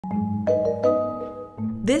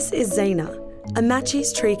This is Zaina, a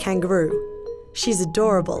Matschie's tree kangaroo. She's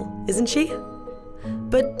adorable, isn't she?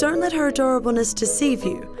 But don't let her adorableness deceive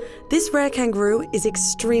you. This rare kangaroo is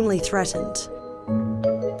extremely threatened.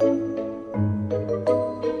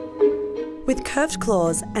 With curved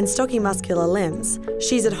claws and stocky muscular limbs,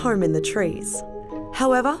 she's at home in the trees.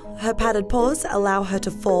 However, her padded paws allow her to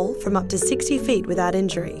fall from up to 60 feet without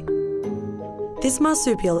injury. This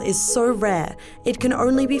marsupial is so rare, it can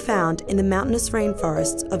only be found in the mountainous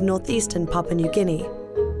rainforests of northeastern Papua New Guinea.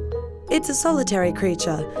 It's a solitary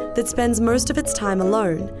creature that spends most of its time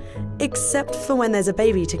alone, except for when there's a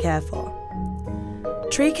baby to care for.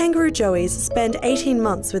 Tree kangaroo joeys spend 18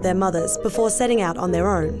 months with their mothers before setting out on their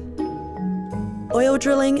own. Oil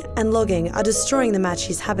drilling and logging are destroying the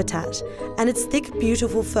Matschie's habitat, and its thick,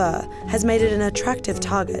 beautiful fur has made it an attractive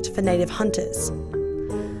target for native hunters.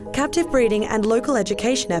 Captive breeding and local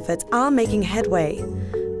education efforts are making headway,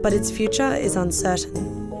 but its future is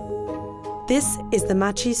uncertain. This is the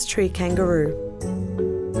Matschie's tree kangaroo.